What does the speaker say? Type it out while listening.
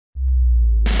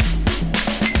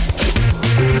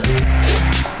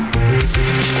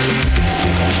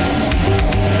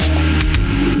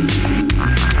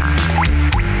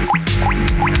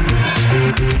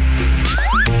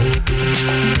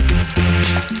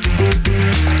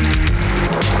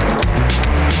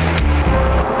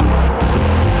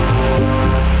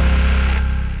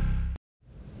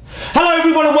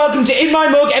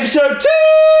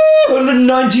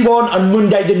91 on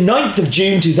Monday the 9th of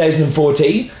June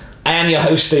 2014. I am your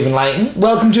host Stephen Layton.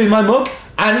 Welcome to In My Mug,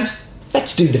 and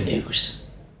let's do the news.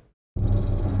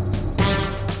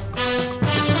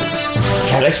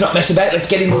 Okay, let's not mess about, let's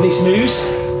get into this news.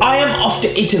 I am off to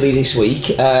Italy this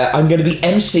week. I'm going to be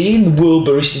emceeing the World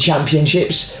Barista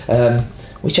Championships,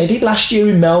 which I did last year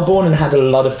in Melbourne and had a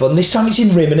lot of fun. This time it's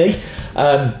in Rimini.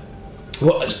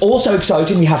 What's also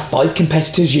exciting, we have 5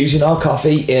 competitors using our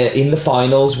coffee in the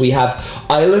finals. We have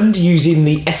Ireland using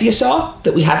the Ethiosar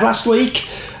that we had last week,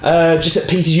 just that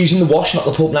Peter's using the wash, not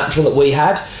the pulp natural that we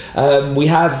had. We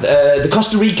have the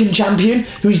Costa Rican champion,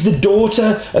 who is the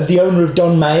daughter of the owner of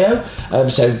Don Mayo.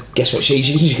 So guess what she's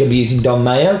using? She's going to be using Don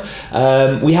Mayo.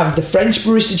 We have the French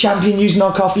barista champion using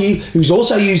our coffee, who's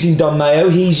also using Don Mayo.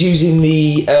 He's using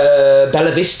the Bella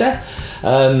Vista.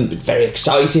 Very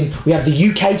exciting. We have the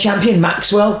UK champion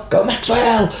Maxwell, go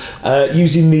Maxwell,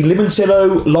 using the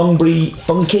Limoncello Longbri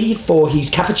Funky for his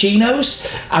cappuccinos,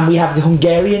 and we have the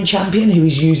Hungarian champion who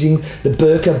is using the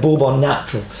Birka Bourbon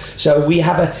Natural. So we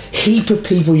have a heap of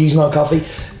people using our coffee.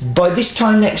 By this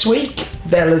time next week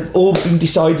they'll have all been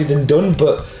decided and done,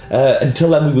 but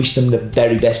until then we wish them the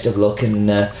very best of luck, and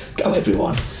go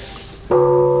everyone.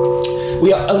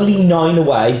 We are only 9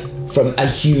 away from a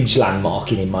huge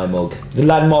landmark in My Mug. The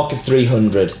landmark of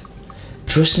 300.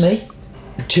 Trust me,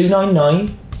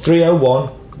 299, 301,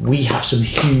 we have some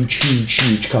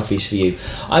huge coffees for you.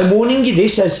 I'm warning you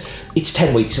this as it's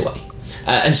 10 weeks away.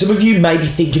 And some of you may be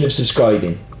thinking of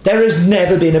subscribing. There has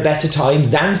never been a better time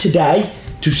than today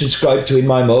to subscribe to In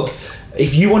My Mug.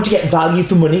 If you want to get value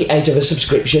for money out of a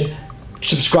subscription,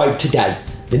 subscribe today.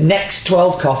 The next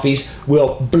 12 coffees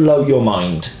will blow your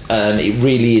mind. It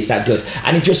really is that good.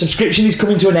 And if your subscription is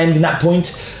coming to an end in that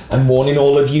point, I'm warning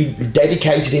all of you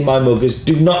dedicated In My Muggers,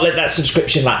 do not let that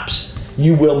subscription lapse.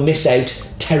 You will miss out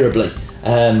terribly.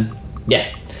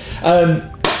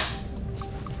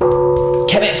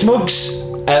 Chemex mugs,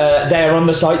 they're on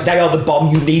the site. They are the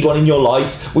bomb. You need one in your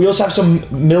life. We also have some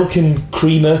milk and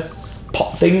creamer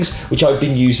pot things, which I've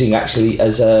been using actually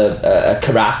as a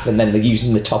carafe, and then they're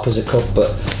using the top as a cup,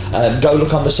 but go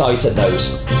look on the site at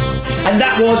those. And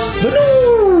that was the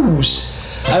news.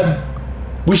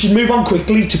 We should move on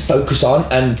quickly to focus on,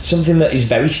 and something that is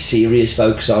very serious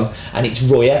focus on, and it's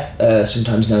Roya,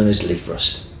 sometimes known as leaf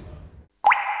rust.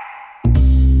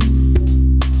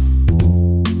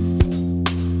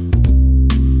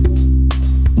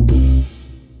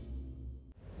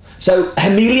 So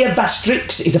Hamelia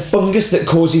vastrix is a fungus that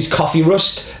causes coffee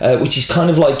rust, which is kind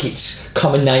of like its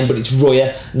common name, but it's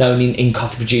Roya, known in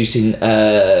coffee producing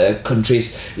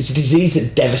countries. It's a disease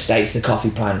that devastates the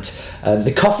coffee plant.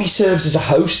 The coffee serves as a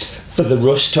host for the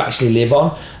rust to actually live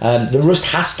on. The rust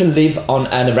has to live on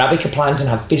an Arabica plant and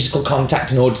have physical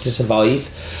contact in order to survive.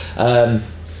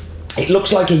 It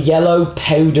looks like a yellow,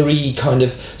 powdery kind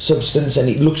of substance, and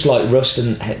it looks like rust,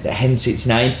 and hence its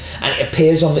name. And it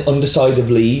appears on the underside of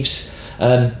leaves.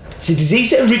 It's a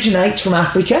disease that originates from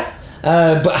Africa,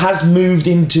 but has moved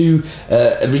into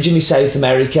originally South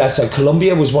America. So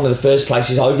Colombia was one of the first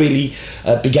places I really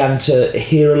began to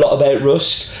hear a lot about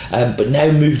rust, but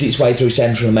now moved its way through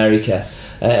Central America.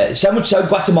 So much so,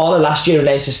 Guatemala last year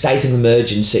announced a state of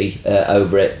emergency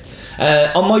over it.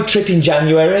 On my trip in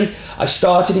January, I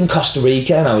started in Costa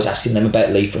Rica, and I was asking them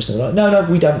about leaf rust, and they're like, no,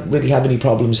 we don't really have any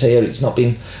problems here. It's not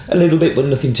been a little bit, but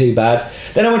nothing too bad.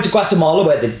 Then I went to Guatemala,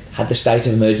 where they had the state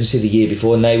of emergency the year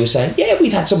before, and they were saying, yeah,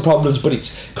 we've had some problems, but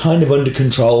it's kind of under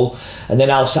control. And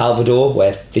then El Salvador,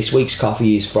 where this week's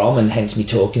coffee is from, and hence me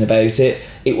talking about it,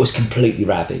 it was completely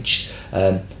ravaged.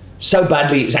 So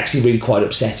badly, it was actually really quite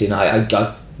upsetting. I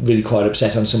got really quite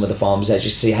upset on some of the farms there,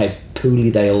 just to see how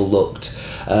poorly they all looked.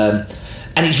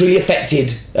 And it's really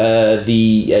affected the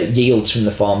yields from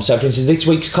the farm. So for instance, this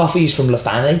week's coffee is from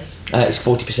Lafani. It's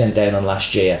 40% down on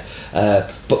last year.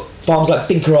 But farms like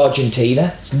Finca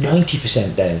Argentina, it's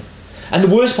 90% down. And the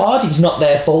worst part, it's not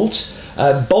their fault.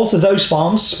 Both of those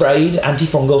farms sprayed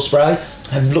antifungal spray,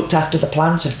 have looked after the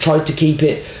plants, have tried to keep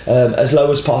it as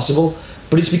low as possible.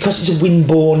 But it's because it's a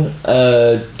wind-borne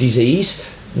disease.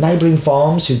 Neighbouring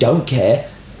farms who don't care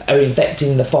are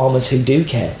infecting the farmers who do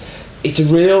care. It's a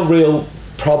real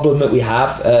problem that we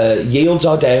have. Yields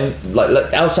are down.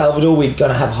 Like El Salvador, we're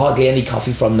going to have hardly any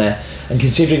coffee from there, and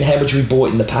considering how much we bought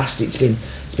in the past, it's been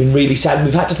really sad. And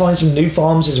we've had to find some new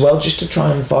farms as well, just to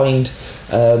try and find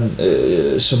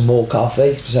some more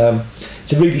coffee. So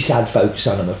it's a really sad focus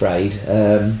on, I'm afraid.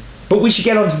 But we should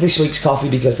get on to this week's coffee,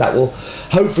 because that will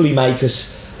hopefully make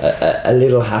us a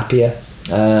little happier.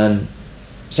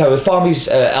 So the farm is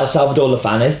El Salvador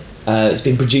Lafani. It's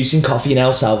been producing coffee in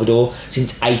El Salvador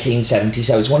since 1870,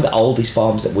 so it's one of the oldest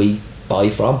farms that we buy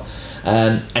from.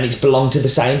 and it's belonged to the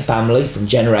same family from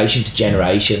generation to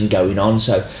generation going on,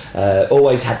 so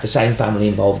always had the same family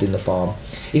involved in the farm.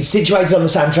 It's situated on the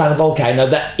Santana volcano,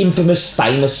 that infamous,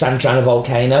 famous Santana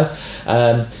volcano,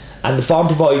 and the farm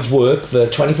provides work for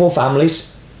 24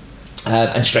 families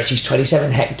and stretches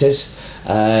 27 hectares,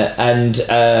 and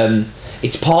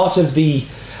it's part of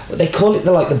they call it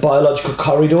the biological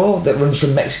corridor that runs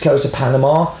from Mexico to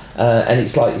Panama, and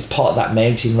it's part of that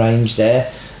mountain range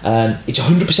there. It's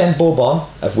 100% Bourbon,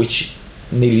 of which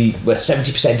nearly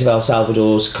 70% of El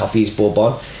Salvador's coffee is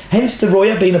Bourbon. Hence the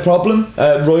Roya being a problem.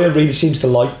 Roya really seems to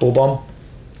like Bourbon.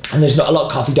 And there's not a lot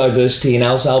of coffee diversity in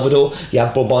El Salvador. You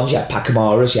have Bourbons, you have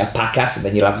Pacamaras, you have Pacas, and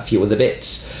then you'll have a few other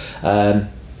bits.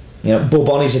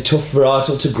 Bourbon is a tough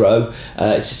varietal to grow.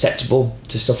 It's susceptible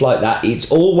to stuff like that.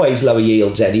 It's always lower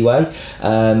yields anyway,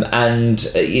 and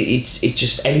it's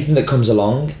just anything that comes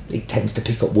along, it tends to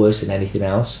pick up worse than anything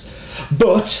else.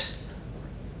 But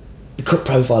the cut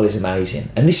profile is amazing,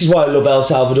 and this is why I love El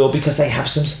Salvador, because they have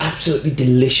some absolutely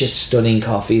delicious, stunning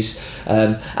coffees.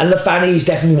 And Lafani is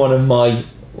definitely one of my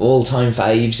all-time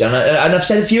faves, and I've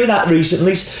said a few of that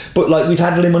recently, but we've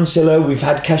had Limoncillo, we've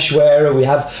had Cachoeira, we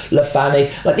have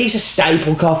Lafani. These are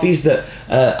staple coffees that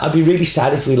I'd be really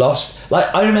sad if we lost.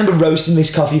 I remember roasting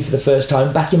this coffee for the first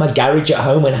time back in my garage at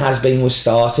home when Has Been was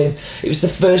starting. It was the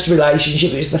first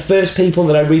relationship, it was the first people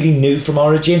that I really knew from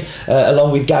Origin,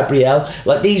 along with Gabrielle.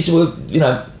 These were,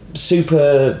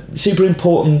 super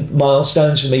important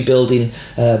milestones for me building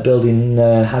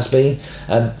Has Been.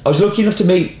 I was lucky enough to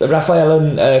meet Rafael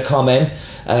and Carmen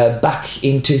back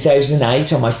in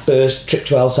 2008 on my first trip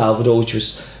to El Salvador, which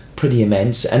was pretty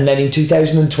immense, and then in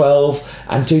 2012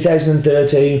 and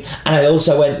 2013, and I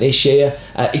also went this year.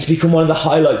 It's become one of the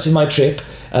highlights of my trip,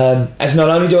 as not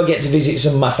only do I get to visit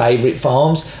some of my favourite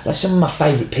farms, some of my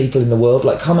favourite people in the world,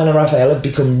 Carmen and Rafael have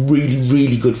become really,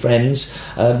 really good friends,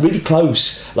 really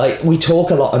close. We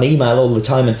talk a lot on email all the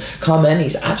time, and Carmen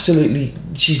is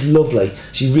she's lovely.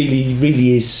 She really,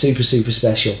 really is super, super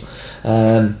special.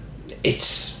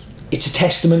 It's a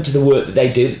testament to the work that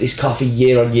they do. This coffee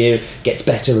year on year gets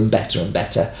better and better and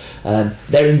better.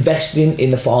 They're investing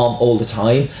in the farm all the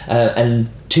time, and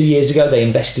 2 years ago they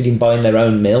invested in buying their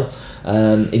own mill,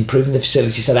 improving the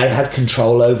facility, so they had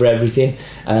control over everything,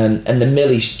 and the mill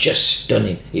is just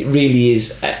stunning. It really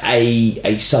is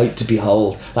a sight to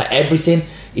behold. Everything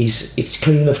it's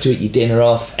clean enough to eat your dinner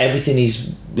off. Everything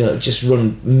is just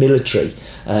run military.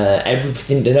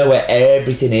 Everything, they know where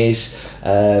everything is,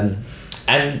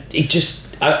 and it just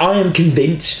I am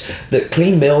convinced that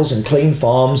clean mills and clean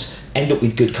farms end up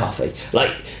with good coffee.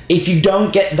 If you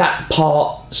don't get that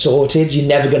part sorted, you're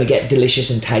never going to get delicious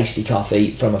and tasty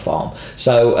coffee from a farm.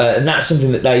 So, and that's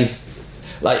something that they've,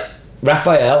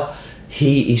 Rafael,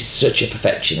 he is such a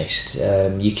perfectionist.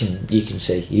 You can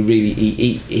see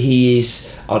he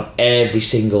is on every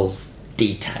single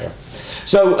detail.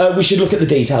 So we should look at the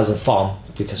details of the farm,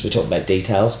 because we're talking about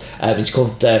details. It's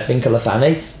called Finca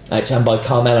Lafani. It's owned by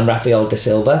Carmel and Rafael da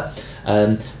Silva.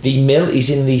 The mill is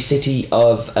in the city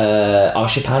of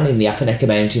Arshapan in the Apaneca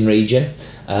mountain region.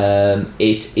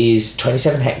 It is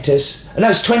 27 hectares. No,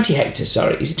 it's 20 hectares,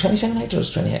 sorry. Is it 27 hectares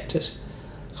or 20 hectares?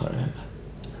 I can't remember.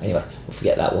 Anyway, we'll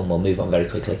forget that one. We'll move on very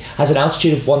quickly. Has an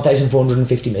altitude of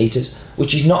 1,450 metres,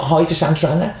 which is not high for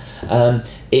Santana.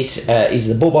 It is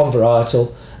the Bourbon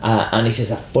varietal, and it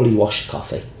is a fully washed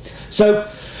coffee. So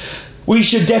we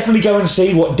should definitely go and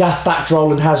see what daft fact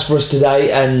Roland has for us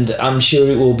today, and I'm sure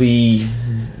it will be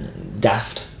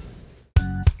daft.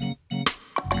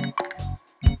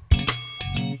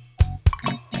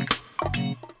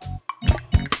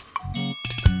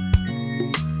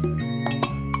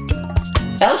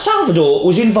 El Salvador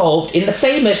was involved in the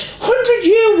famous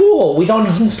 100-Year War with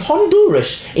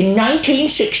Honduras in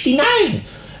 1969.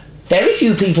 Very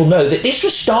few people know that this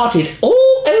was started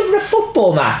all over a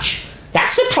football match.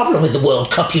 That's the problem with the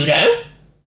World Cup,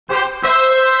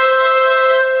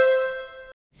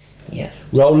 Yeah,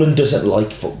 Roland doesn't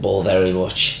like football very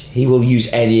much. He will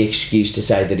use any excuse to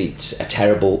say that it's a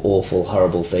terrible, awful,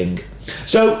 horrible thing.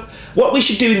 So, what we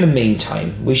should do in the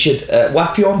meantime, we should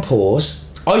whap you on pause.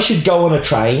 I should go on a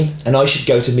train, and I should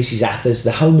go to Mrs. Athers,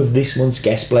 the home of this month's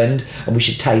guest blend, and we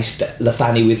should taste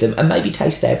Lafani with them, and maybe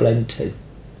taste their blend too.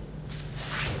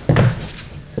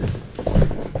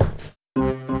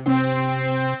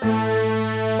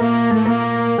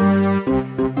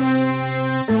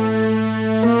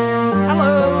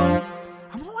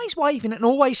 Waving and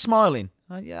always smiling.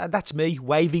 Yeah, that's me,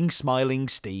 waving, smiling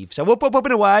Steve. So up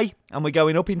and away, and we're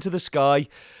going up into the sky.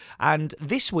 And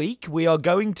this week we are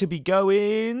going to be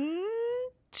going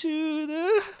to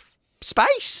the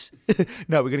space.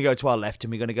 No, we're going to go to our left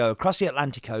and we're going to go across the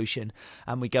Atlantic Ocean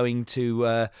and we're going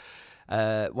to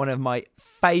one of my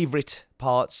favourite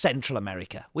parts, Central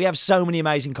America. We have so many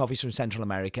amazing coffees from Central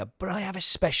America, but I have a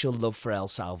special love for El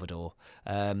Salvador.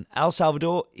 El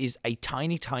Salvador is a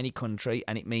tiny, tiny country,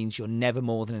 and it means you're never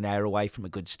more than an hour away from a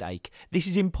good steak. This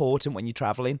is important when you're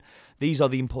travelling. These are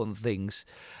the important things.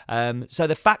 So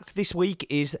the fact this week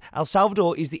is El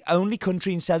Salvador is the only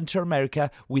country in Central America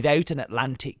without an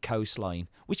Atlantic coastline,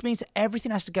 which means that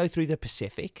everything has to go through the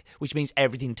Pacific, which means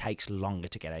everything takes longer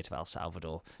to get out of El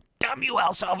Salvador. Damn you,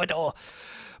 El Salvador!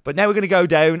 But now we're going to go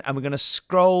down and we're going to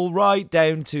scroll right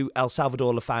down to El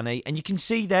Salvador La Fani. And you can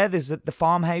see there's the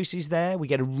farmhouses there. We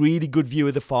get a really good view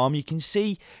of the farm. You can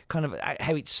see kind of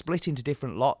how it's split into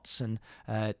different lots and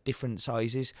different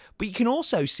sizes. But you can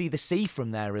also see the sea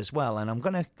from there as well. And I'm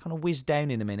going to kind of whiz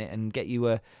down in a minute and get you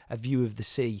a view of the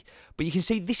sea. But you can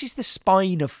see this is the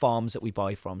spine of farms that we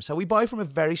buy from. So we buy from a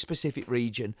very specific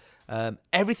region.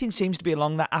 Everything seems to be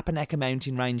along that Apaneca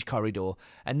mountain range corridor,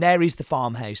 and there is the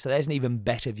farmhouse, so there's an even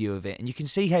better view of it, and you can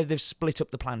see how they've split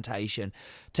up the plantation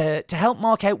to help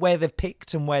mark out where they've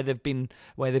picked and where they've been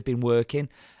working.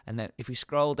 And then if we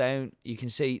scroll down, you can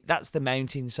see that's the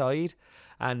mountainside.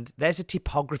 And there's a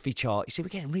topography chart. You see, we're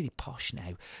getting really posh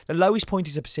now. The lowest point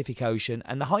is the Pacific Ocean,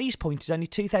 and the highest point is only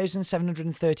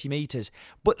 2,730 metres.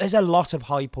 But there's a lot of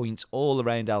high points all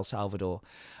around El Salvador.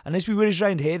 And as we whiz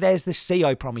around here, there's the sea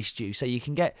I promised you. So you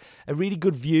can get a really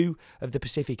good view of the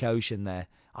Pacific Ocean there.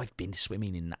 I've been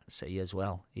swimming in that sea as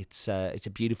well. It's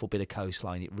a beautiful bit of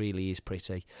coastline. It really is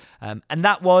pretty. And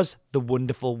that was the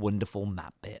wonderful, wonderful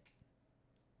map bit.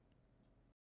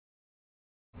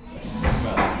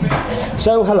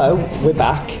 So, hello, we're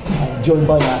back, joined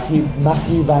by Matthew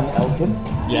Van Elken.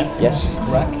 Yes,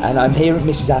 correct. And I'm here at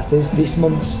Mrs. Athers, this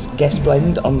month's guest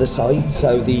blend on the site,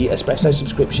 so the espresso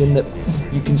subscription that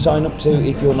you can sign up to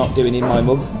if you're not doing In My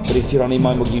Mug, but if you're on In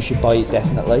My Mug you should buy it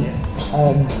definitely.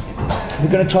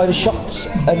 We're going to try the shots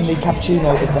and the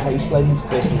cappuccino of the house blend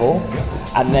first of all,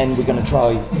 and then we're going to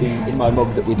try the In My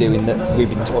Mug that we're doing that we've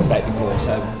been talking about before.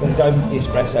 So we're going to dive into the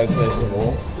espresso first of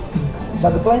all. So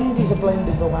the blend is a blend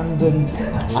of Rwandan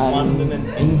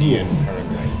and Indian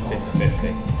currently,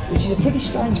 50-50. Which is a pretty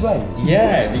strange blend.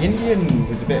 Yeah, the Indian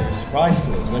was a bit of a surprise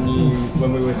to us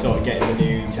when we were sort of getting the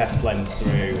new test blends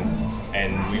through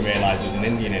and we realised there was an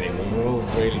Indian in it. We were all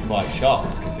really quite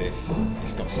shocked because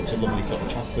it's got such a lovely sort of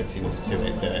chocolatiness to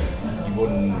it that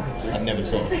I've never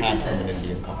sort of had from an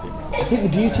Indian coffee before. I think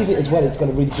the beauty of it as well, it's got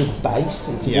a really good base.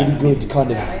 It's a really good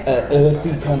kind of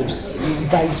earthy kind of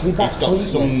base with that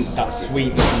sweetness. It's got that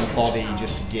sweetness in the body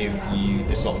just to give you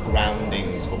the sort of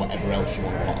groundings for whatever else you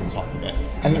want to put on top of it.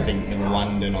 And I think the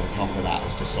Rwandan on top of that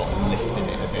has just sort of lifted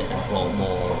it a bit and brought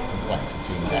more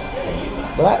complexity and depth to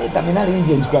it. Well, that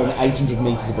Indian's grown at 800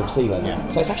 metres above sea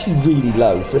level, so it's actually really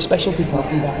low. For a specialty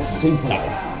coffee, that's super low.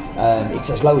 It's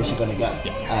as low as you're going to go.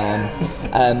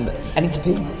 And it's a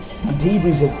Peabody. And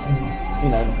Peabody's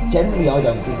generally I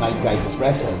don't think make great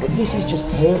espresso, but this is just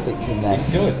perfect in there. It's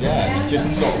good, yeah. It just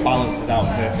sort of balances out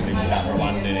perfectly with that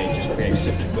Rwandan. It just creates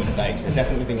such a good base. I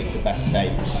definitely think it's the best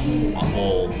base of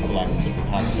all blends that we've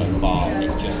had so far.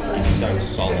 It just is so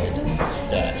solid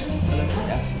that,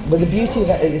 Well, the beauty of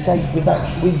that is with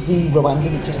the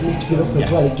Rwandan, it just lifts it up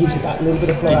as well. It gives it that little bit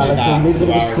of florality, a little bit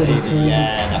of acidity.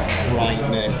 Yeah, that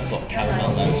brightness, the sort of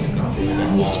caramel notes coming through.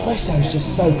 And the espresso is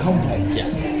just so complex. Yeah.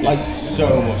 There's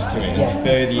so much to it. Yeah. The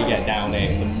further you get down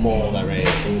it, the more there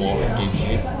is, the more it gives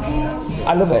you.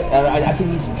 I love it. I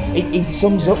think it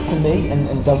sums up for me,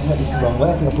 and don't take this the wrong way,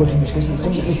 I think I've put in the description, it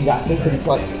sums up Mrs. Athers, and it's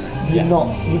like, you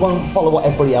won't follow what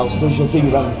everybody else does, you'll do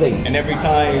your own thing. And every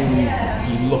time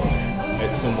you look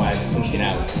at somewhere, there's something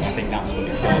else, and I think that's what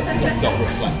it does, and it sort of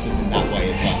reflects us in that way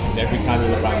as well, because every time you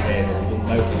look around here, you'll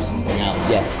notice something else.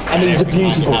 Yeah, and it's a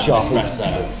beautiful shop.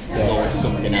 There's always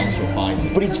something else you'll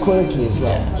find. But it's quirky as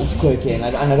well. Yeah. It's quirky, and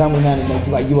I don't mean that in a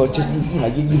negative way. You are just,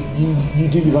 you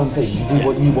do your own thing. You do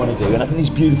what you want to do, and I think it's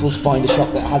beautiful to find a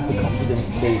shop that has the confidence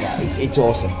to do that. It's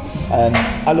awesome.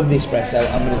 I love the espresso.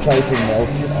 I'm going to try it in milk.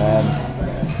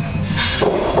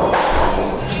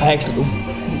 I actually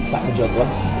sat the juggler.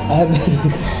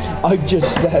 I've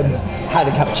just had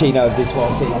a cappuccino of this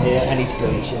while sitting here, and it's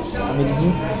delicious. I mean,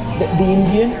 the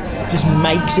Indian just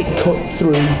makes it cut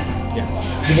through.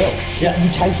 The milk. You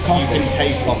taste coffee. You can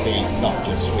taste coffee, not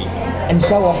just sweet. And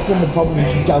so often the problem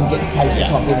is you don't get to taste the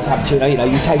coffee in the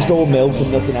cappuccino. You taste all milk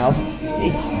and nothing else.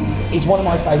 it's one of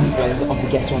my favourite blends of the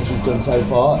guest ones we've done so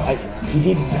far. We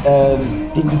did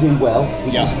Didn't Do Well,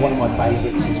 which is one of my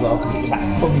favourites as well, because it was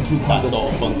that funky kind That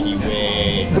sort of funky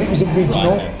weird. but it was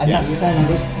original, brightness, and that's the same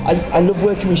with this. I love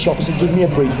working with shoppers and give me a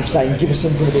brief of saying, give us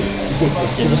something a bit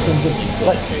different, give us something,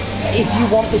 like, if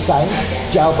you want the same,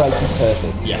 Jailbreak is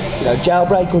perfect. Yeah. You know,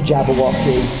 Jailbreak or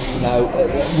Jabberwocky, you know,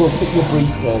 will fit your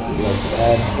brief perfectly.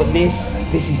 But this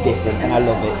is different, and I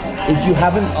love it. If you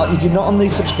haven't, if you're not on the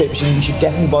subscription, you should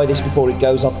definitely buy this before it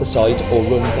goes off the site or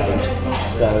runs out.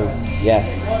 So, yeah.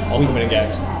 I'll come in and get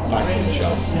back from the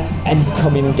shop. And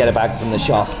come in and get a bag from the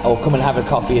shop, or come and have a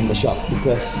coffee in the shop,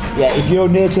 because if you're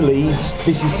near to Leeds,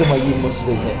 this is somewhere you must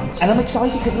visit. And I'm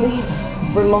excited because Leeds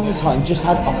for a long time just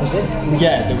had Opposite.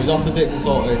 Yeah, there was Opposite for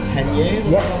sort of 10 years.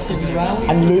 Yeah. Opposite was around.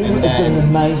 And Lou has done an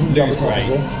amazing job Lou's at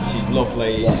great. Opposite. She's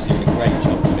lovely. She's doing a great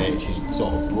job with it. She's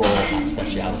sort of brought that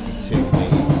speciality to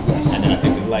Leeds. Yes. And then I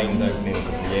think with Lane's opening in a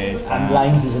couple of years. And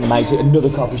Lane's is an amazing, another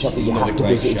coffee shop that you Another have to great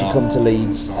visit if you shop. come to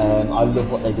Leeds. I love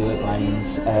what they do at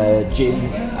Lane's. Jim,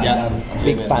 Yeah, I'm a Jim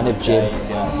big and fan of Jim. Dave,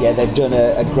 yeah. Yeah, they've done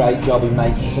a great job in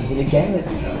making something again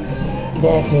that's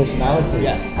their personality.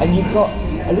 Yeah. And you've got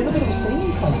a little bit of a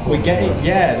scene kind of. We're getting,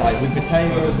 like with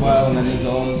Bottega as well, and then there's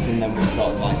us, and then we've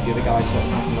got like the other guys sort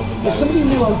of popping up and There's somebody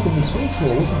new opened this week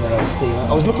here, isn't there?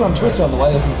 I was looking on Twitter on the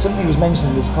way up, and somebody was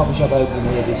mentioning there's a coffee shop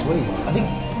opening here this week. I think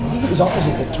it was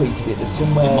Opposite that tweeted it, that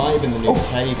somewhere. It might have been the new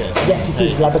Bottega. Yes, it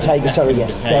is, La Bottega, sorry,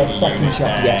 yes. Their second unit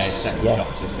shop, there, yes, second yeah.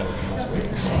 shop's just opened this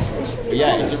week. But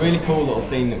yeah, it's a really cool little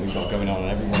scene that we've got going on,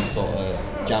 and everyone's sort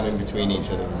of jamming between each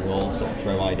other as we all sort of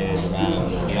throw ideas around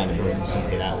and trying to bring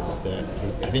something else that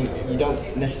I think you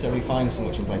don't necessarily find so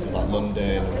much in places like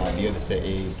London and like the other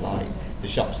cities. Like the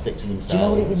shops stick to themselves. Do you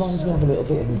know what it reminds me of a little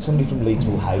bit? And somebody from Leeds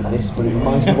will hate this, but it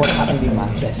reminds me of what happened in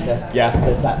Manchester. Yeah.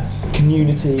 There's that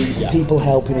community, Yeah. people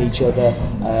helping each other,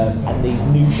 and these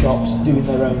new shops doing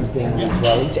their own thing Yeah. as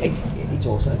well. It's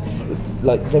awesome.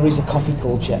 Like, there is a coffee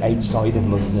culture outside of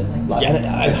London. Like, Yeah, and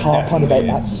I harp on about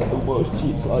that so much.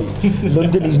 It's like,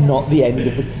 London is not the end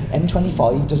of the...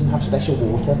 M25 doesn't have special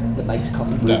water that makes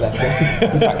coffee brew better.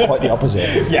 In fact, quite the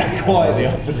opposite. Yeah, quite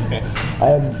the opposite.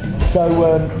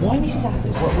 Why Mrs.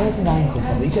 Athers? Where's the name come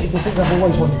from? It's the thing I've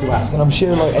always wanted to ask, and I'm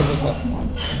sure like everyone's like,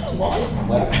 why?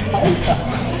 Well,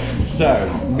 So,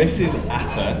 Mrs.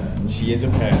 Ather, she is a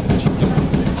person, she does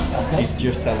exist. She's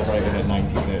just celebrated her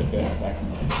 93rd birthday.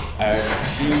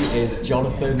 She is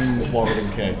Jonathan, Warren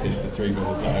and Curtis, the three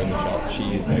brothers that own the shop.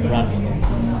 She is their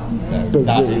grandmother. So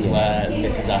that is where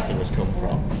Mrs. Ather has come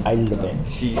from. I love it.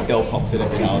 She still pops in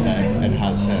every now and then and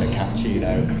has her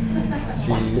cappuccino.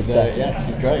 She's, the best. yeah,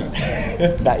 she's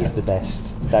great. That is the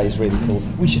best. That is really cool.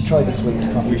 We should try this week's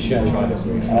coffee. We should try this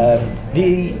week.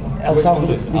 The El Which Salvador,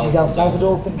 one's this it? is El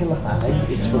Salvador Finca La Fame.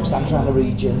 It's from Santa Ana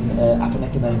region,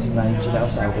 Apaneca Mountain Range in El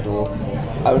Salvador.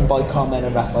 Owned by Carmen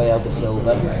and Rafael da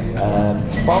Silva.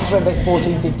 Farm's around about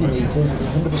 1450 metres. It's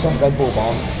 100% Red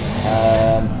Bourbon.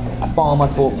 A farm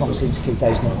I've bought from since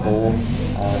 2004.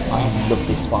 I love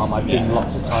this farm. I've been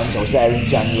lots of times. I was there in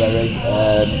January.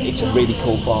 It's a really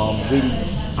cool farm. Really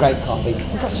great coffee.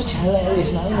 It's got such a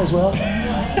hilarious name as well.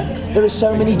 There are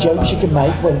so many jokes you can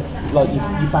make when, like,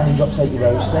 your fanny drops out your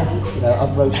roaster. You know,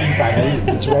 I'm roasting fanny.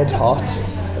 It's red hot.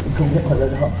 Come get my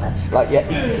red hot pan. Like, yeah,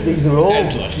 these are all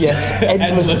Endless. Yes,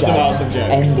 endless Endless gags. amounts of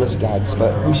jokes. Endless gags.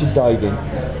 But we should dive in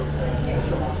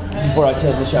before I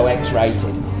turn the show X-rated.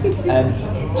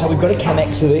 So we've got a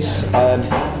Chemex of this.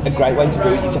 A great way to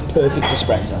do it. It's a perfect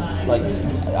espresso. Like,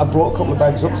 I brought a couple of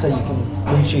bags up so you can,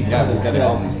 once you Yeah, we'll get it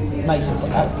on. make some,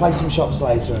 play some shops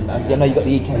later, and you know you've got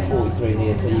the EK43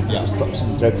 here, so you can just drop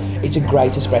some through. It's a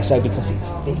great espresso because it's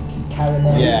thick,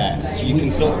 caramel. Yeah, so you sweet.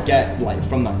 can sort of get, like,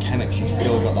 from that Chemex, you've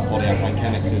still got that body alkaline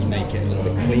Chemexes make it a little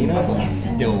bit cleaner, but it's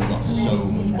still got so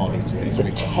much body to it. It's The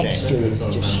really texture thick. is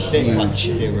just thick, like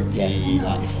huge. syrupy,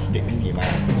 like sticks to your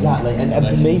mouth. Exactly, and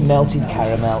for me, melted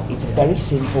caramel, it's a very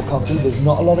simple coffee. There's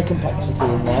not a lot of complexity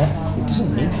in there. It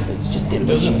doesn't need to be, it's just It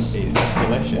delicious. doesn't, it's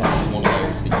delicious. It's one of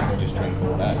those that you can just drink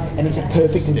all day. And it's a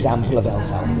perfect Sticks to example you. of El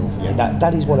Salvador. for me. Yeah.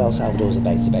 That is what El Salvador is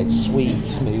about. It's about sweet,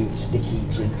 smooth, sticky,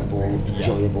 drinkable,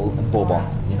 enjoyable, and bourbon.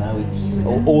 You know, it's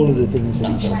all of the things that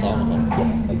That's it El should have.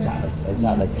 Salvador. Yeah,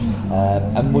 exactly.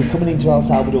 And we're coming into El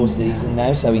Salvador season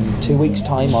now, so in 2 weeks'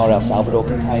 time our El Salvador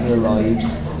container arrives,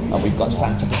 and we've got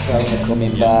Santa Patrona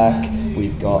coming back,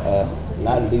 we've got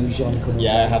La Lujon coming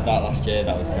Yeah, I back. had that last year,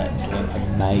 that was excellent.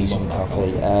 Amazing Love that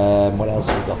coffee. What else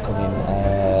have we got coming?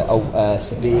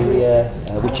 Siberia,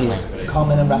 which is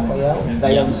Carmen and Rafael.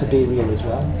 They own Siberia as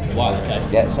well. Wow, okay.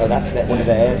 Yeah, so that's one of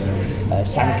theirs.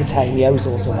 San Catania is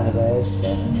also one of theirs.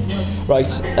 Right,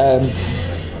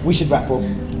 we should wrap up.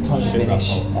 time to Should finish.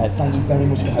 wrap up. Thank you very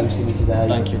much for hosting me today.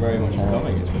 Thank you very much for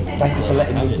coming. It's been Thank you for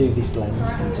letting me have do you. this blend.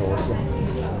 It's awesome.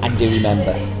 And do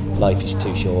remember, life is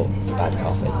too short for bad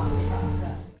coffee.